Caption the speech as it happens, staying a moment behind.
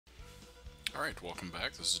Alright, welcome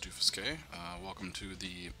back. This is Doofus K. Welcome to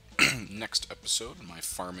the next episode in my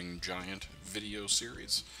Farming Giant video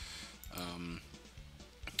series.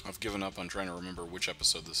 I've given up on trying to remember which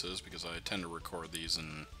episode this is because I tend to record these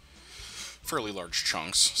in fairly large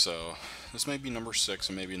chunks, so this may be number 6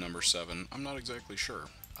 and maybe number 7. I'm not exactly sure.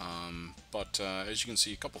 But as you can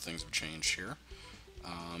see, a couple things have changed here.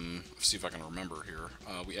 Let's see if I can remember here.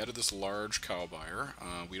 We added this large cow byre.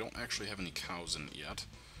 We don't actually have any cows in it yet.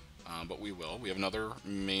 But we will. We have another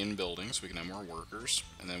main building so we can have more workers,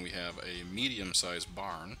 and then we have a medium-sized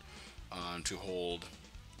barn to hold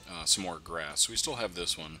some more grass. So we still have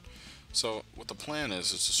this one. So what the plan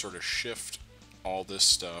is to sort of shift all this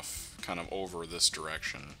stuff kind of over this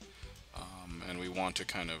direction, and we want to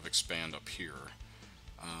kind of expand up here.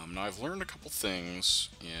 Now I've learned a couple things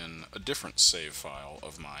in a different save file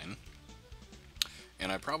of mine,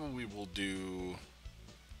 and I probably will do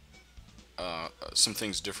some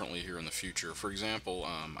things differently here in the future. For example,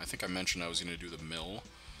 I think I mentioned I was going to do the mill.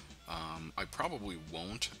 I probably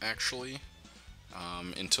won't actually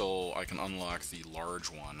until I can unlock the large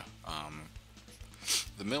one.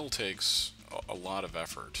 The mill takes a lot of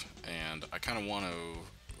effort, and I kind of want to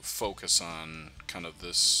focus on kind of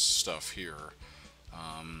this stuff here,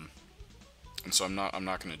 and so I'm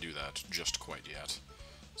not going to do that just quite yet.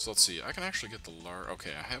 So let's see, I can actually get the large...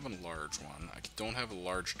 Okay, I have a large one. I don't have a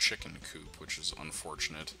large chicken coop, which is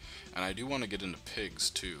unfortunate. And I do want to get into pigs,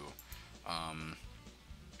 too.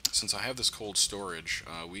 Since I have this cold storage,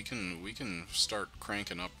 we can start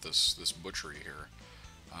cranking up this butchery here.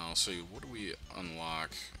 I'll see, what do we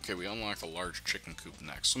unlock? Okay, we unlock the large chicken coop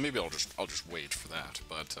next. So maybe I'll just wait for that.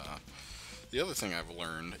 But the other thing I've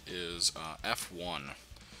learned is F1.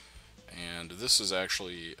 And this is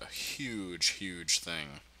actually a huge thing.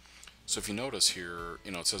 So if you notice here,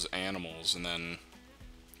 you know, it says animals, and then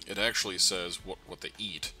it actually says what they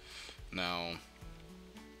eat. Now,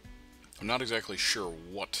 I'm not exactly sure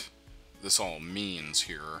what this all means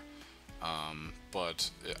here, but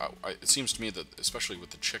it seems to me that, especially with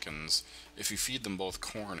the chickens, if you feed them both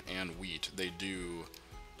corn and wheat, they do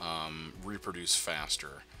reproduce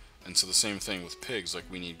faster. And so the same thing with pigs, like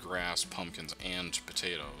we need grass, pumpkins, and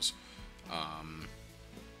potatoes.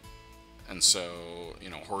 And so, you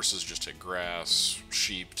know, horses just take grass,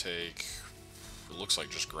 sheep take, it looks like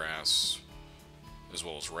just grass, as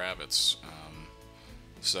well as rabbits.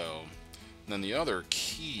 So, then the other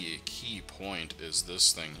key point is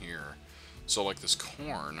this thing here. So like this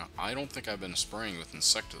corn, I don't think I've been spraying with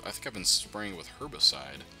insecticide. I think I've been spraying with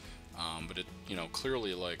herbicide. But it, you know,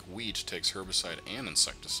 clearly like wheat takes herbicide and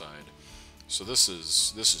insecticide. So this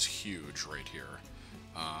is huge right here.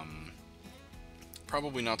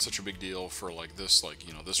 Probably not such a big deal for like this, like,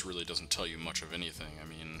 you know, this really doesn't tell you much of anything. I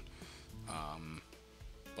mean,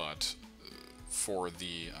 but for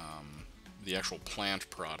the actual plant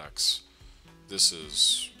products, this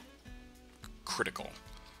is critical.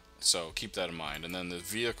 So keep that in mind. And then the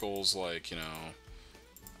vehicles, like, you know,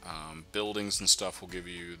 buildings and stuff will give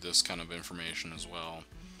you this kind of information as well.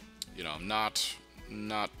 You know, not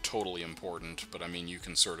totally important, but I mean, you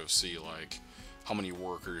can sort of see like how many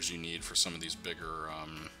workers you need for some of these bigger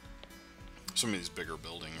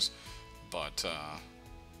buildings, but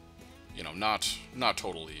you know, not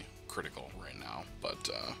totally critical right now. But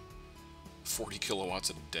 40 kilowatts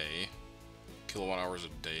a day, kilowatt hours a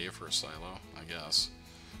day for a silo, I guess.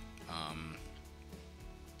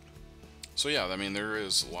 So yeah, I mean, there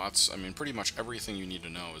is lots. I mean, pretty much everything you need to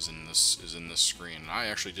know is in this screen. I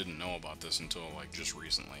actually didn't know about this until like just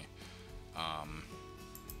recently.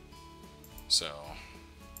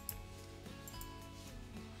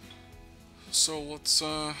 So let's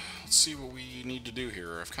see what we need to do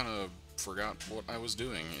here. I've kind of forgot what I was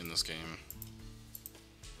doing in this game.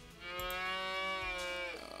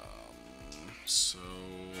 So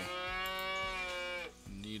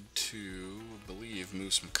need to, I believe,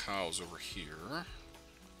 move some cows over here.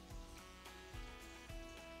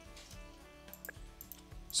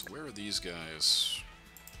 So where are these guys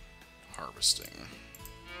harvesting?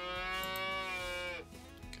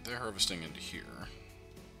 Okay, they're harvesting into here.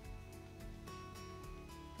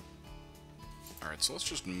 Alright, so let's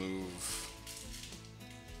just move.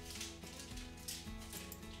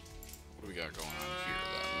 What do we got going on here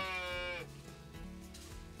then?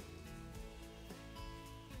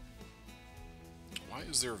 Why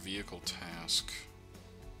is there a vehicle task?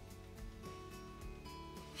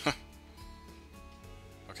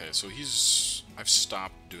 Okay, so I've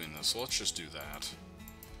stopped doing this, so let's just do that.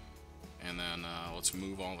 And then let's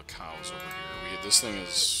move all the cows over here. This thing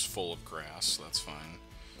is full of grass, so that's fine.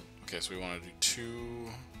 Okay, so we want to do 2...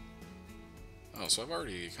 Oh, so I've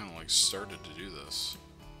already kind of like started to do this.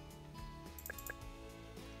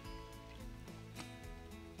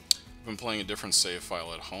 I've been playing a different save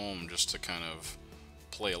file at home just to kind of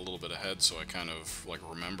play a little bit ahead, so I kind of like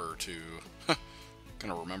remember to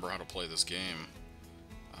kind of remember how to play this game.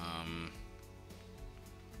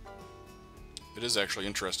 It is actually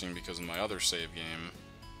interesting because in my other save game,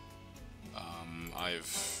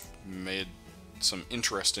 I've made some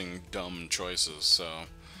interesting dumb choices, so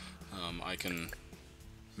I can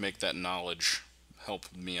make that knowledge help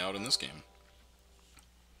me out in this game.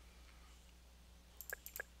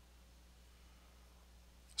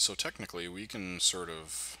 So technically we can sort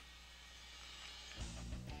of...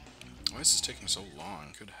 Why is this taking so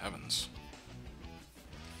long? Good heavens.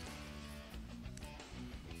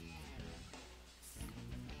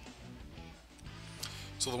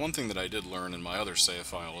 So the one thing that I did learn in my other save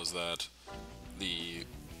file is that the,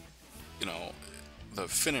 you know, the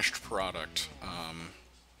finished product,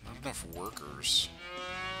 not enough workers.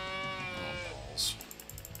 Oh, balls.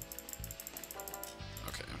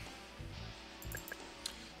 Okay.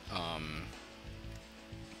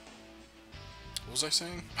 What was I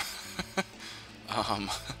saying?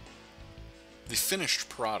 The finished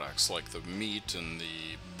products, like the meat and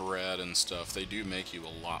the bread and stuff, they do make you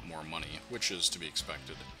a lot more money, which is to be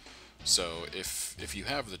expected. So if you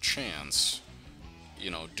have the chance,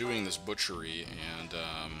 you know, doing this butchery and,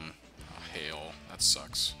 oh, hail, that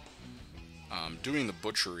sucks. Doing the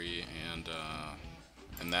butchery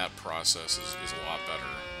and that process is a lot better.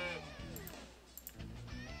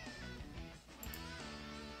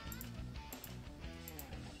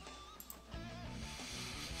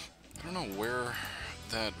 I don't know where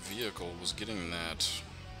that vehicle was getting that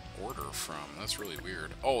order from. That's really weird.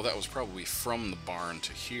 Oh, that was probably from the barn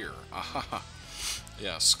to here. Aha.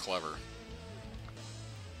 Yes, clever.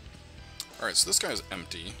 Alright, so this guy's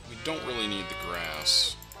empty. We don't really need the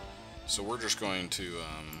grass. So we're just going to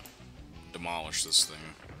demolish this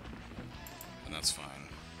thing. And that's fine.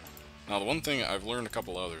 Now, the one thing, I've learned a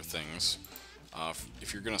couple other things.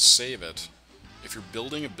 If you're going to save it, if you're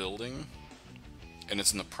building a building and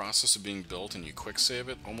it's in the process of being built and you quick save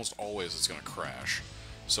it, almost always it's going to crash.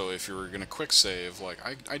 So if you're going to quick save, like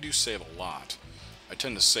I do save a lot. I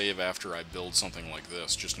tend to save after I build something like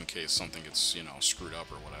this, just in case something gets, you know, screwed up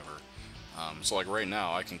or whatever. So like right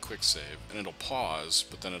now, I can quick save, and it'll pause,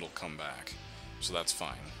 but then it'll come back. So that's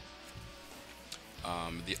fine.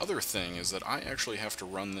 The other thing is that I actually have to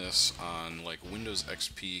run this on like Windows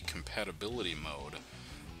XP compatibility mode.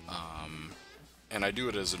 And I do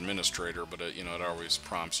it as administrator, but you know, it always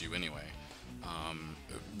prompts you anyway.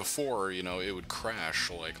 Before, you know, it would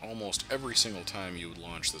crash like almost every single time you would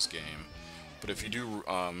launch this game. But if you do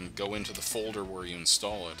go into the folder where you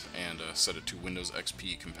install it and set it to Windows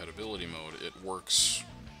XP compatibility mode, it works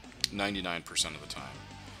 99% of the time.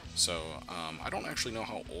 So I don't actually know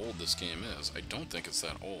how old this game is. I don't think it's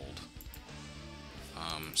that old.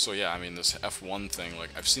 So yeah, I mean, this F1 thing, like,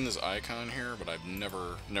 I've seen this icon here, but I've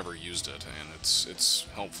never used it, and it's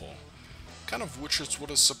helpful. Kind of which is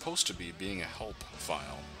what is supposed to be being a help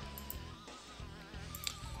file.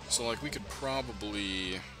 So like, we could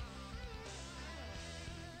probably,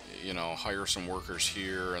 you know, hire some workers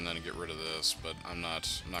here and then get rid of this, but I'm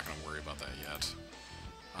not going to worry about that yet.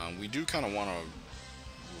 We do kind of want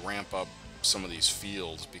to ramp up some of these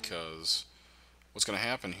fields, because what's going to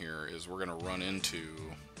happen here is we're going to run into...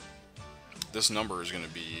 This number is going to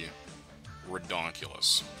be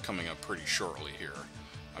redonkulous coming up pretty shortly here.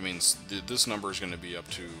 I mean, this number is going to be up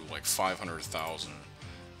to like 500,000,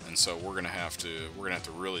 and so we're going to have to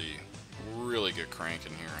really get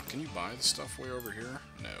cranking here. Can you buy the stuff way over here?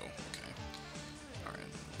 No. Okay. All right.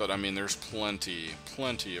 But I mean, there's plenty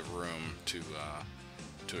of room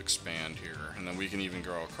to expand here, and then we can even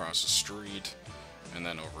go across the street, and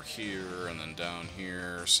then over here, and then down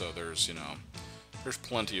here. So there's, you know, there's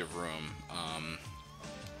plenty of room.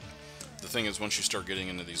 The thing is, once you start getting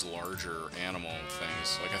into these larger animal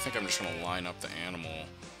things, like I think I'm just going to line up the animal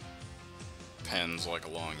pens like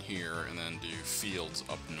along here, and then do fields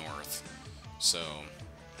up north. So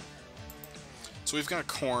we've got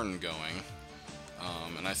corn going,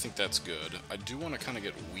 and I think that's good. I do want to kind of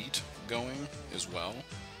get wheat going as well,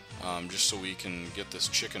 just so we can get this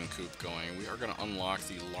chicken coop going. We are going to unlock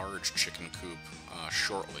the large chicken coop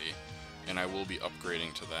shortly, and I will be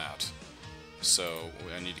upgrading to that. So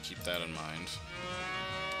I need to keep that in mind.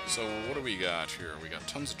 So what do we got here? We got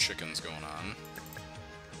tons of chickens going on,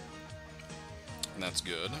 and that's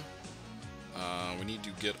good. We need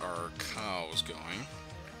to get our cows going.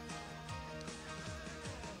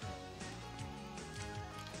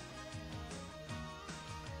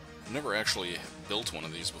 I've never actually built one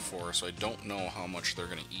of these before, so I don't know how much they're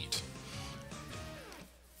going to eat.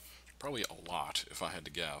 Probably a lot, if I had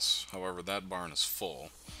to guess. However, that barn is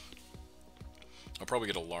full. I'll probably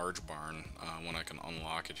get a large barn when I can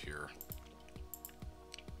unlock it here.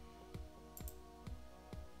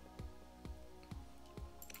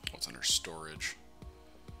 What's under storage?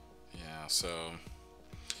 Yeah,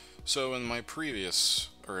 so in my previous,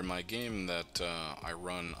 or in my game that I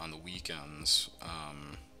run on the weekends,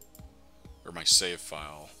 or my save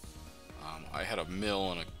file, I had a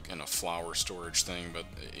mill and a flour storage thing, but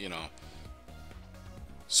you know,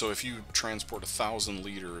 so if you transport 1,000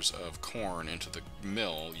 liters of corn into the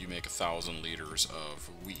mill, you make 1,000 liters of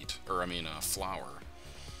wheat, or I mean flour,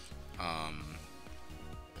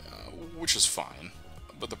 which is fine.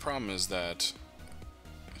 But the problem is that,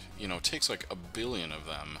 you know, it takes like 1 billion of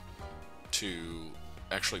them to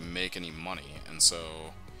actually make any money, and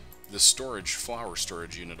so this flour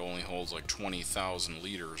storage unit only holds like 20,000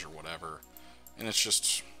 liters or whatever, and it's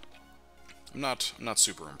just, I'm not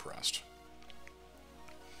super impressed.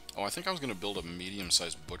 Oh, I think I was going to build a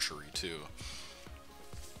medium-sized butchery too.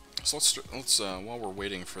 So let's while we're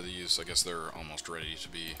waiting for these, I guess they're almost ready to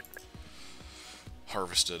be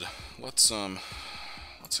harvested. Let's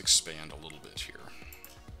expand a little bit here.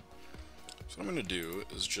 So what I'm going to do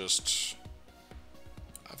is just,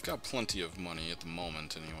 I've got plenty of money at the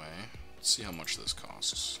moment anyway. Let's see how much this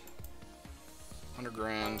costs. 100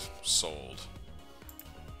 grand, sold.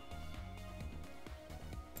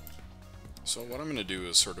 So what I'm going to do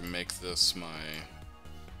is sort of make this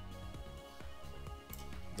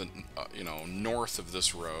you know, north of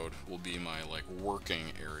this road will be my like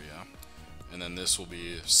working area, and then this will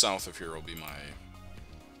be, south of here will be my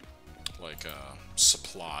like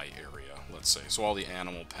supply area, let's say. So all the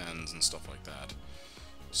animal pens and stuff like that.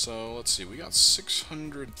 So let's see, we got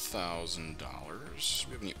 $600,000. Do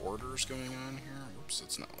we have any orders going on here? Oops,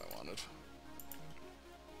 that's not what I wanted.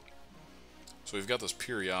 So we've got this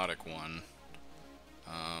periodic one.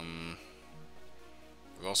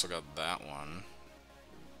 We've also got that one.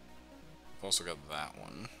 We've also got that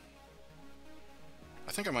one.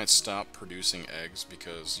 I think I might stop producing eggs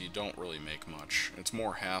because you don't really make much. It's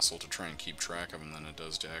more hassle to try and keep track of them than it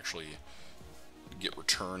does to actually get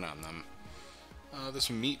return on them.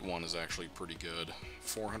 This meat one is actually pretty good.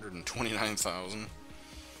 429,000.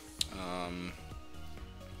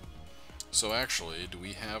 So actually, do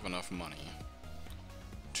we have enough money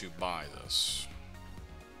to buy this?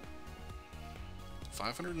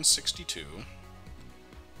 562,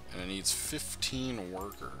 and it needs 15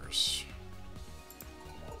 workers.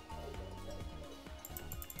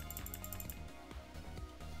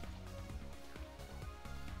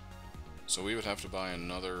 So we would have to buy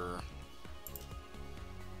another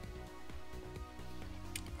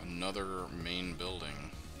main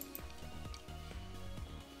building.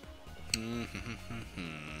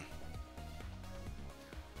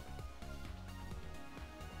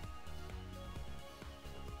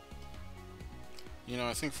 You know,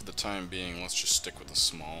 I think for the time being, let's just stick with the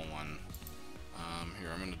small one. Here,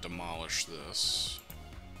 I'm going to demolish this.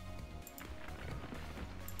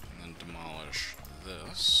 And then demolish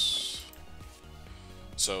this.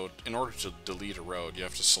 So, in order to delete a road, you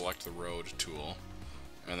have to select the road tool.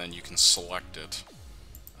 And then you can select it.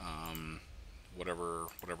 Whatever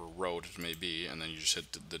road it may be, and then you just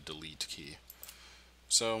hit the delete key.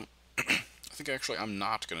 So, I think actually I'm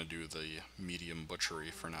not going to do the medium butchery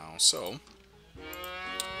for now. So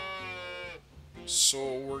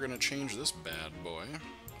we're going to change this bad boy.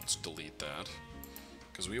 Let's delete that,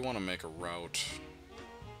 because we want to make a route.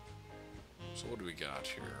 So what do we got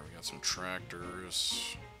here? We got some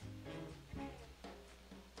tractors.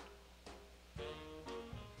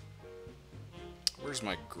 Where's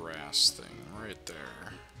my grass thing? Right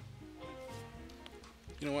there.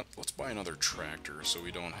 You know what? Let's buy another tractor so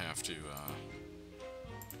we don't have to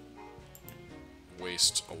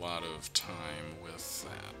waste a lot of time with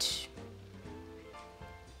that.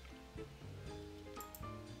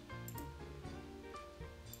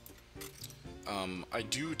 I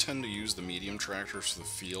do tend to use the medium tractors for the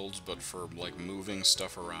fields, but for like moving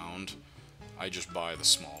stuff around, I just buy the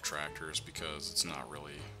small tractors because it's not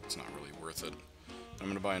really worth it. I'm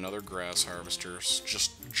going to buy another grass harvester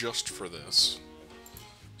just for this.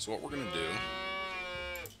 So what we're going to do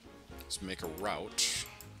is make a route.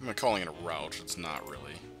 I'm not calling it a route, it's not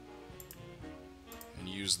really. And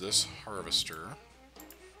use this harvester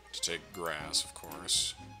to take grass, of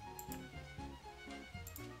course.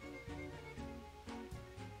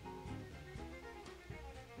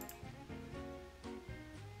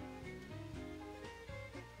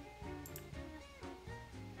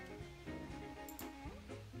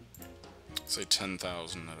 Say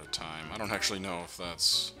 10,000 at a time. I don't actually know if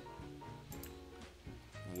that's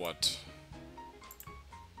what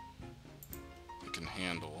it can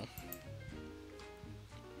handle.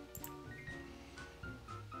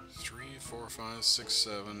 4, 5, 6,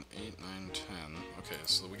 7, 8, 9, 10. Okay,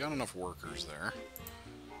 so we got enough workers there.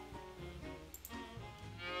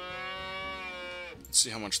 Let's see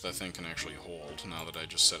how much that thing can actually hold now that I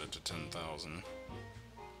just set it to 10,000.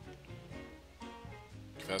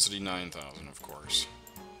 Capacity 9,000, of course.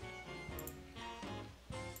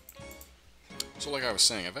 So like I was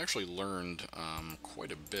saying, I've actually learned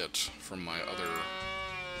quite a bit from my other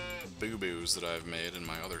boo-boos that I've made in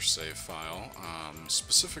my other save file,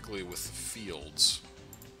 specifically with fields.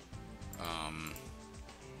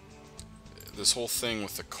 This whole thing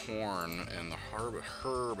with the corn and the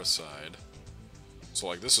herbicide. So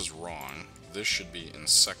like this is wrong. This should be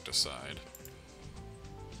insecticide.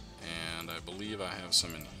 And I believe I have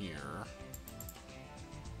some in here.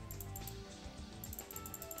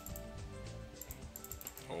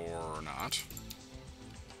 Or not.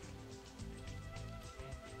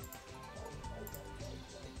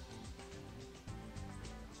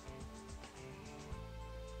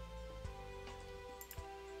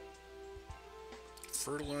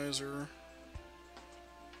 Fertilizer.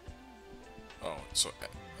 Oh, so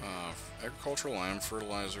agricultural lime,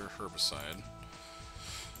 fertilizer, herbicide.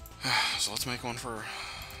 So let's make one for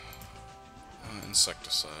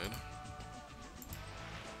insecticide.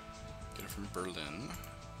 Get it from Berlin.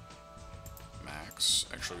 Max.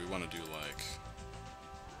 Actually, we want to do like...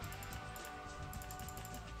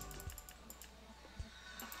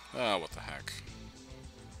 what the heck.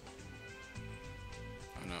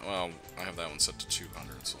 I know, well, I have that one set to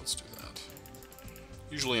 200, so let's do that.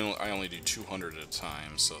 Usually I only do 200 at a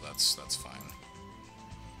time, so that's fine.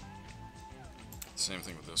 Same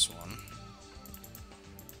thing with this one.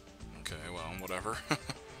 Okay, well, whatever.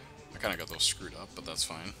 I kind of got those screwed up, but that's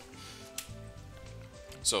fine.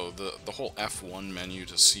 So the whole F1 menu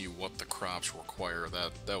to see what the crops require,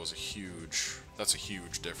 that was a huge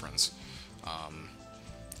difference.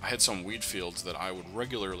 I had some wheat fields that I would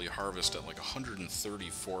regularly harvest at like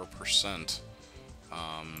 134%,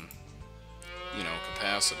 you know,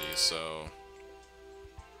 capacity, so...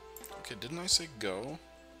 Okay, didn't I say go?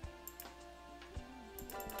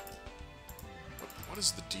 What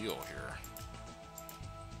is the deal here?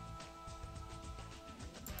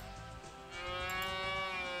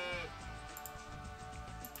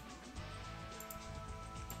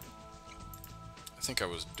 I think I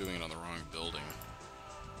was doing it on the wrong building.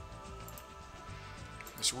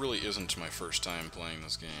 This really isn't my first time playing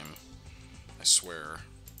this game, I swear.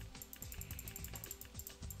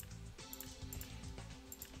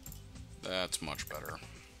 That's much better.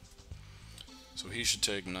 So he should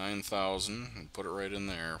take 9,000 and put it right in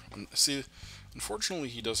there. And see, unfortunately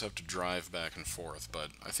he does have to drive back and forth, but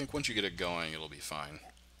I think once you get it going, it'll be fine.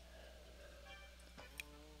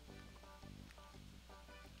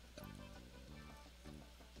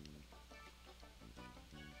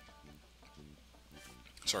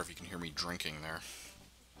 Sorry if you can hear me drinking there.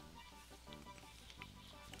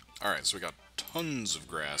 Alright, so we got tons of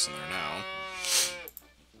grass in there now.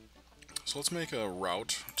 So let's make a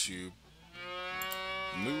route to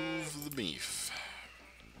move the beef.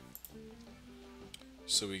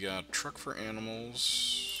 So we got truck for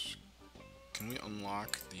animals. Can we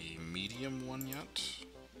unlock the medium one yet?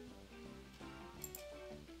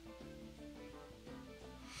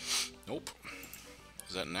 Nope.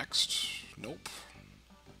 Is that next? Nope.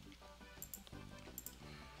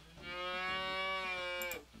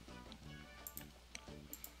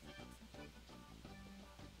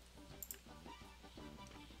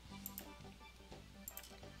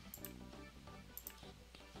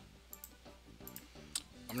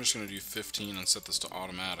 I'm just going to do 15 and set this to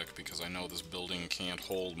automatic because I know this building can't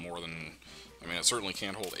hold more than... I mean, it certainly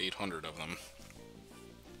can't hold 800 of them.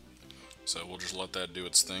 So we'll just let that do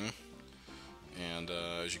its thing. And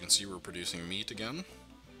as you can see, we're producing meat again.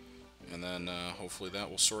 And then hopefully that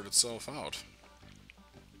will sort itself out.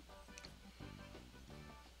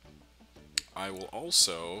 I will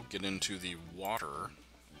also get into the water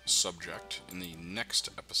subject in the next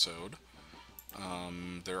episode.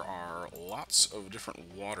 There are lots of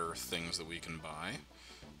different water things that we can buy.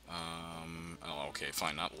 Oh, okay,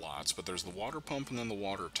 fine, not lots, but there's the water pump and then the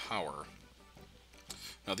water tower.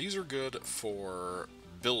 Now these are good for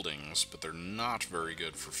buildings, but they're not very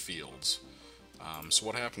good for fields. So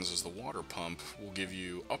what happens is the water pump will give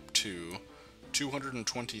you up to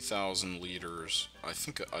 220,000 liters, I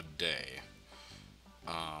think, a day.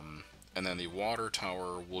 And then the water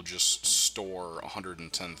tower will just store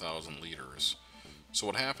 110,000 liters. So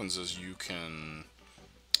what happens is you can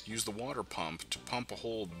use the water pump to pump a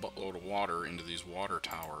whole buttload of water into these water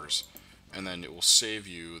towers, and then it will save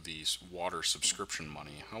you the water subscription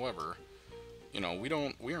money. However, you know,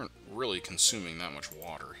 we aren't really consuming that much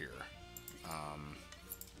water here.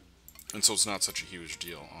 And so it's not such a huge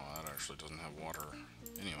deal. Oh, that actually doesn't have water.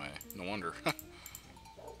 Anyway, no wonder.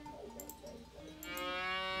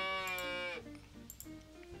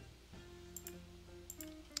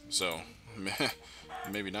 So,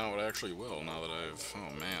 maybe now it actually will, now that I've...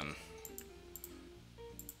 Oh, man.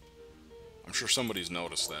 I'm sure somebody's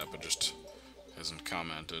noticed that, but just hasn't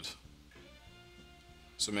commented.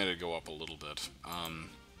 So it made it go up a little bit.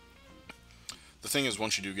 The thing is,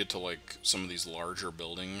 once you do get to, like, some of these larger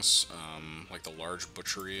buildings, like the large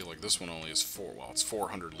butchery, like this one only is it's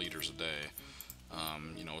 400 liters a day.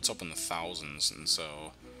 You know, it's up in the thousands, and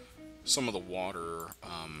so some of the water,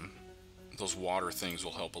 those water things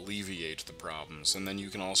will help alleviate the problems. And then you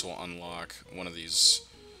can also unlock one of these,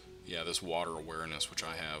 this water awareness, which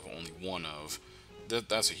I have only one of.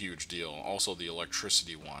 That's a huge deal. Also the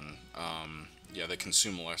electricity one, they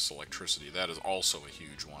consume less electricity. That is also a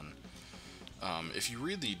huge one. If you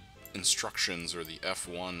read the instructions or the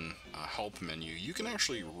F1 help menu, you can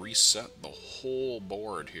actually reset the whole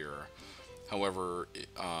board here. However,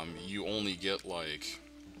 you only get, like,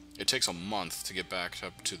 it takes a month to get back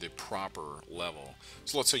up to the proper level.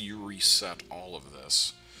 So let's say you reset all of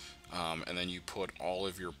this, and then you put all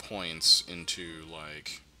of your points into,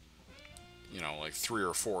 like, you know, like 3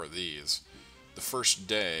 or 4 of these. The first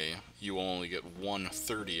day, you only get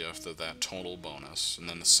 1/30th of that total bonus, and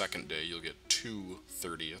then the second day, you'll get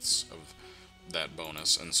 2/30ths of that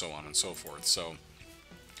bonus, and so on and so forth. So,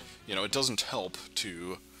 you know, it doesn't help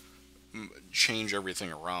to change everything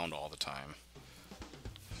around all the time.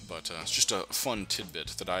 But it's just a fun tidbit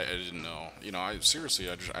that I didn't know. You know,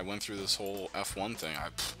 I went through this whole F1 thing.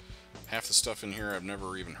 Half the stuff in here I've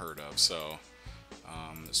never even heard of, so...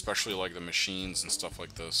 especially like the machines and stuff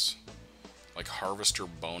like this. Like harvester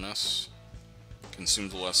bonus,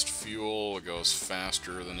 consumes less fuel, it goes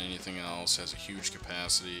faster than anything else, has a huge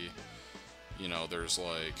capacity. You know, there's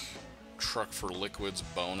like truck for liquids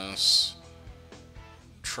bonus,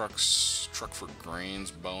 truck for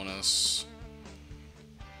grains bonus,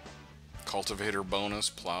 cultivator bonus,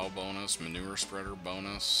 plow bonus, manure spreader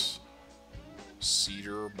bonus,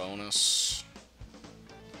 seeder bonus,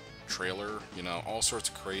 trailer, you know, all sorts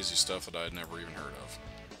of crazy stuff that I had never even heard of.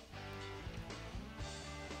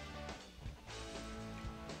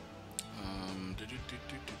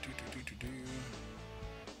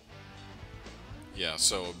 Yeah,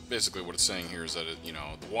 so basically what it's saying here is that you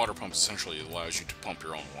know, the water pump essentially allows you to pump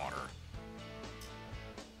your own water.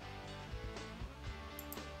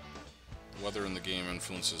 Weather in the game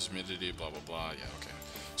influences humidity, blah blah blah. Yeah, okay.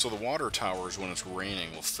 So the water towers, when it's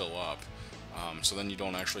raining, will fill up. So then you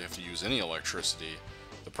don't actually have to use any electricity.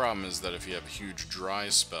 The problem is that if you have a huge dry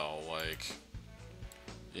spell, like,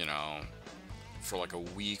 you know, for like a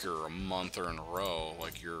week or a month or in a row,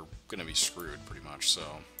 like, you're gonna be screwed pretty much. So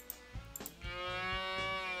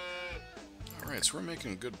alright, so we're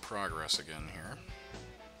making good progress again here.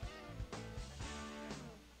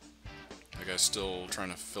 That guy's still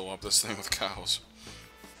trying to fill up this thing with cows.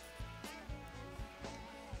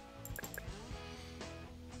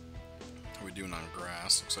 How are we doing on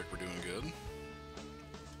grass? Looks like we're doing good.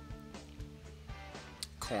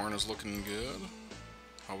 Corn is looking good.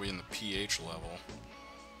 How are we in the pH level?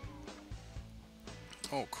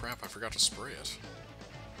 Oh crap, I forgot to spray it.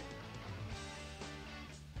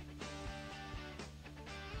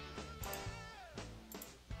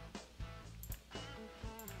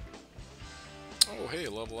 Oh hey,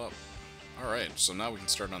 level up. Alright, so now we can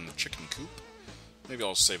start on the chicken coop. Maybe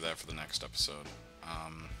I'll save that for the next episode.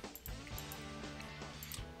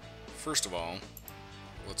 First of all,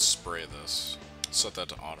 let's spray this. Set that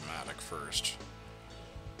to automatic first.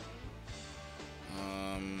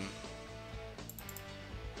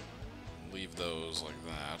 Leave those like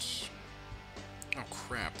that. Oh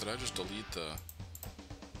crap, did I just delete the...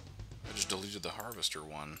 I just deleted the harvester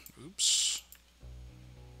one. Oops.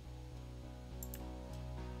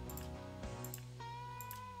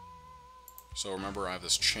 So remember, I have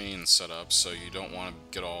this chain set up, so you don't want to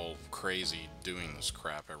get all crazy doing this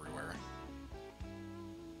crap everywhere.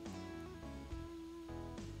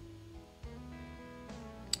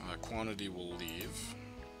 Quantity will leave.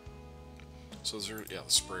 So there, yeah,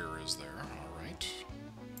 the sprayer is there. Alright.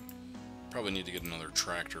 Probably need to get another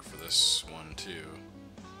tractor for this one too.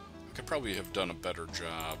 I could probably have done a better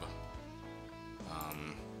job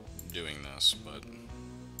doing this, but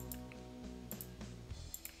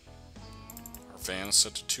our fan is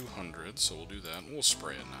set to 200, so we'll do that. We'll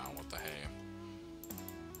spray it now with the hay.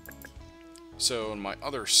 So in my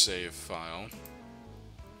other save file,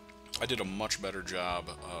 I did a much better job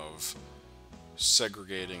of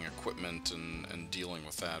segregating equipment and dealing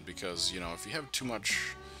with that, because, you know, if you have too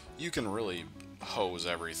much, you can really hose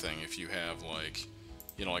everything if you have, like,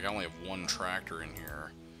 you know, like I only have one tractor in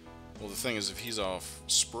here. Well, the thing is, if he's off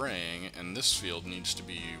spraying and this field needs to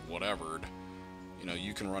be whatevered, you know,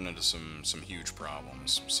 you can run into some huge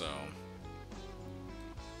problems. So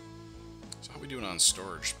how we doing on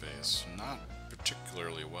storage space? Not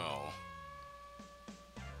particularly well.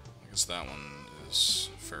 I guess that one is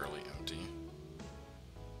fairly empty.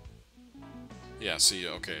 Yeah, see,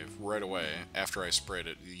 okay, right away, after I sprayed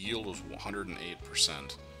it, the yield was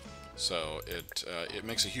 108%. So it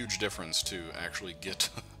makes a huge difference to actually get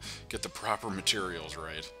get the proper materials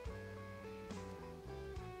right.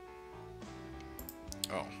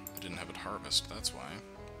 Oh, I didn't have it harvest, that's why.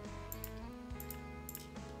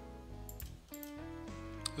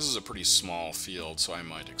 This is a pretty small field, so I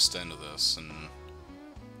might extend this, and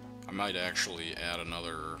I might actually add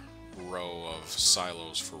another row of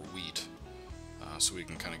silos for wheat, so we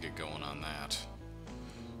can kind of get going on that.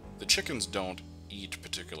 The chickens don't eat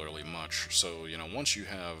particularly much, so, you know, once you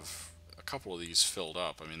have a couple of these filled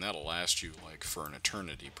up, I mean, that'll last you, like, for an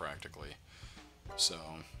eternity, practically. So,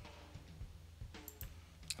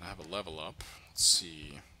 I have a level up. Let's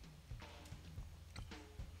see.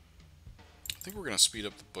 I think we're going to speed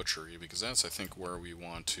up the butchery, because that's, I think, where we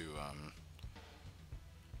want to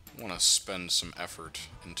spend some effort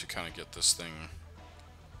into kind of get this thing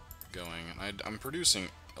going. And I'm producing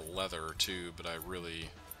a leather, too, but I really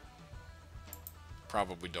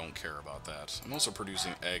probably don't care about that. I'm also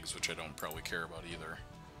producing eggs, which I don't probably care about either.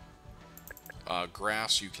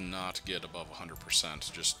 Grass you cannot get above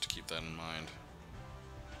 100%, just to keep that in mind.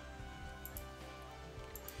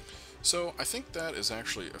 So I think that is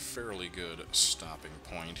actually a fairly good stopping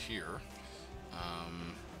point here.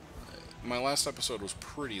 My last episode was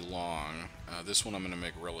pretty long. This one I'm going to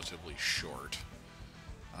make relatively short.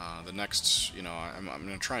 The next, you know, I'm going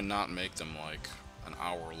to try and not make them like an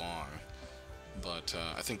hour long. But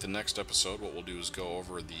I think the next episode, what we'll do is go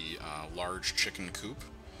over the large chicken coop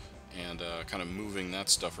and kind of moving that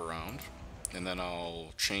stuff around. And then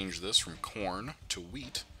I'll change this from corn to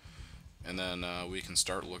wheat. And then we can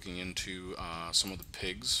start looking into some of the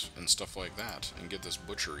pigs and stuff like that and get this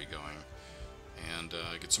butchery going. And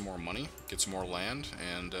get some more money, get some more land,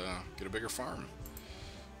 and get a bigger farm.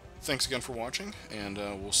 Thanks again for watching, and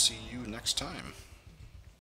we'll see you next time.